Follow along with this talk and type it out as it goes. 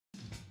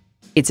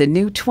It's a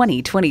new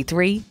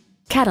 2023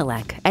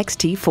 Cadillac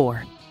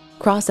XT4.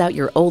 Cross out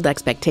your old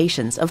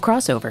expectations of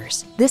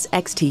crossovers. This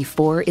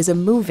XT4 is a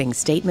moving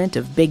statement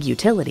of big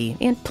utility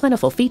and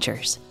plentiful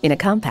features in a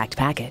compact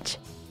package.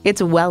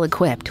 It's well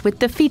equipped with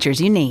the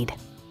features you need.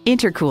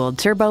 Intercooled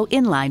turbo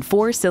inline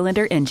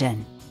 4-cylinder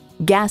engine,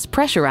 gas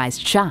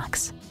pressurized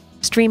shocks,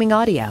 streaming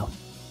audio,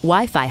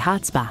 Wi-Fi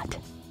hotspot,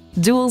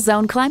 dual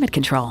zone climate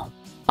control,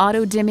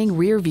 auto dimming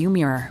rear view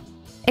mirror,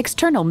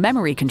 external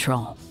memory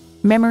control,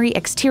 memory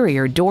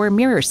exterior door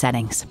mirror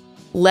settings,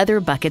 leather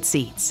bucket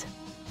seats,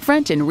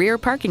 front and rear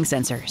parking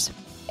sensors,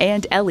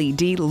 and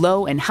LED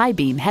low and high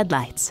beam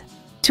headlights.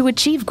 To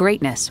achieve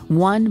greatness,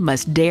 one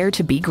must dare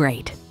to be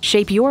great.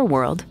 Shape your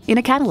world in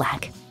a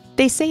Cadillac.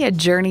 They say a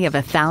journey of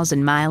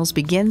 1,000 miles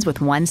begins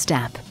with one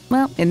step.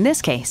 Well, in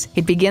this case,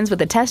 it begins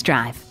with a test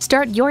drive.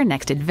 Start your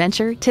next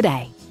adventure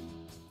today.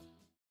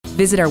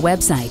 Visit our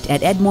website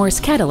at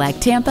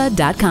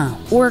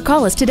edmorsecadillactampa.com or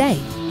call us today.